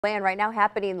And right now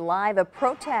happening live, a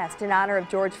protest in honor of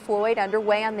George Floyd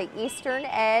underway on the eastern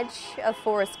edge of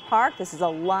Forest Park. This is a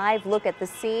live look at the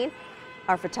scene.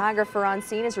 Our photographer on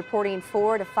scene is reporting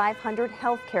 400 to 500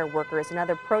 healthcare workers and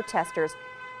other protesters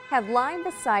have lined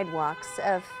the sidewalks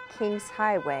of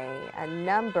Kingshighway. A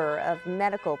number of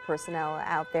medical personnel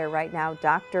out there right now,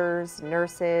 doctors,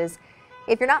 nurses.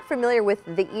 If you're not familiar with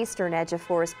the eastern edge of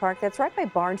Forest Park, that's right by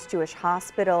Barnes Jewish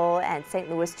Hospital and St.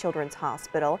 Louis Children's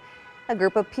Hospital. A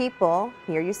group of people,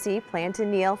 here you see, plan to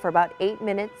kneel for about 8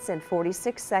 minutes and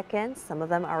 46 seconds. Some of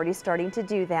them already starting to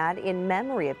do that in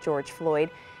memory of George Floyd.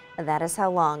 And that is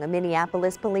how long a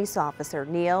Minneapolis police officer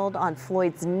kneeled on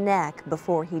Floyd's neck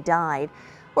before he died.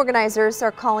 Organizers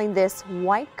are calling this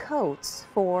White Coats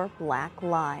for Black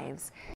Lives.